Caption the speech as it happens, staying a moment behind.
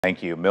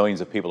Thank you.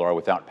 Millions of people are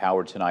without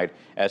power tonight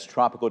as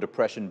Tropical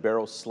Depression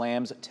Beryl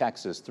slams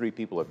Texas. 3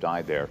 people have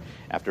died there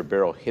after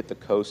Beryl hit the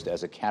coast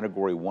as a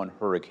Category 1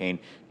 hurricane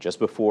just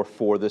before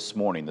 4 this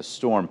morning. The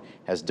storm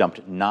has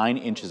dumped 9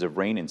 inches of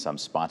rain in some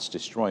spots,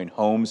 destroying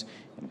homes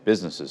and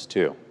businesses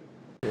too.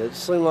 It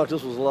seemed like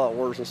this was a lot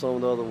worse than some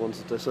of the other ones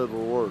that they said were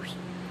worse.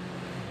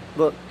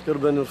 But could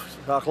have been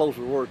how close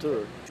we were to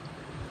it.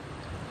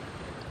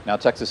 Now,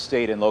 Texas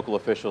state and local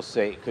officials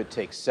say it could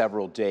take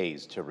several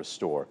days to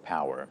restore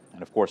power.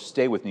 And of course,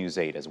 stay with News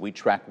 8 as we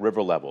track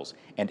river levels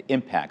and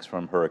impacts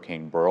from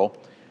Hurricane Beryl.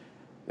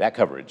 That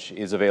coverage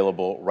is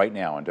available right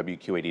now on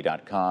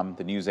WQAD.com,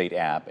 the News 8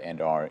 app,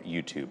 and our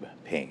YouTube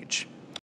page.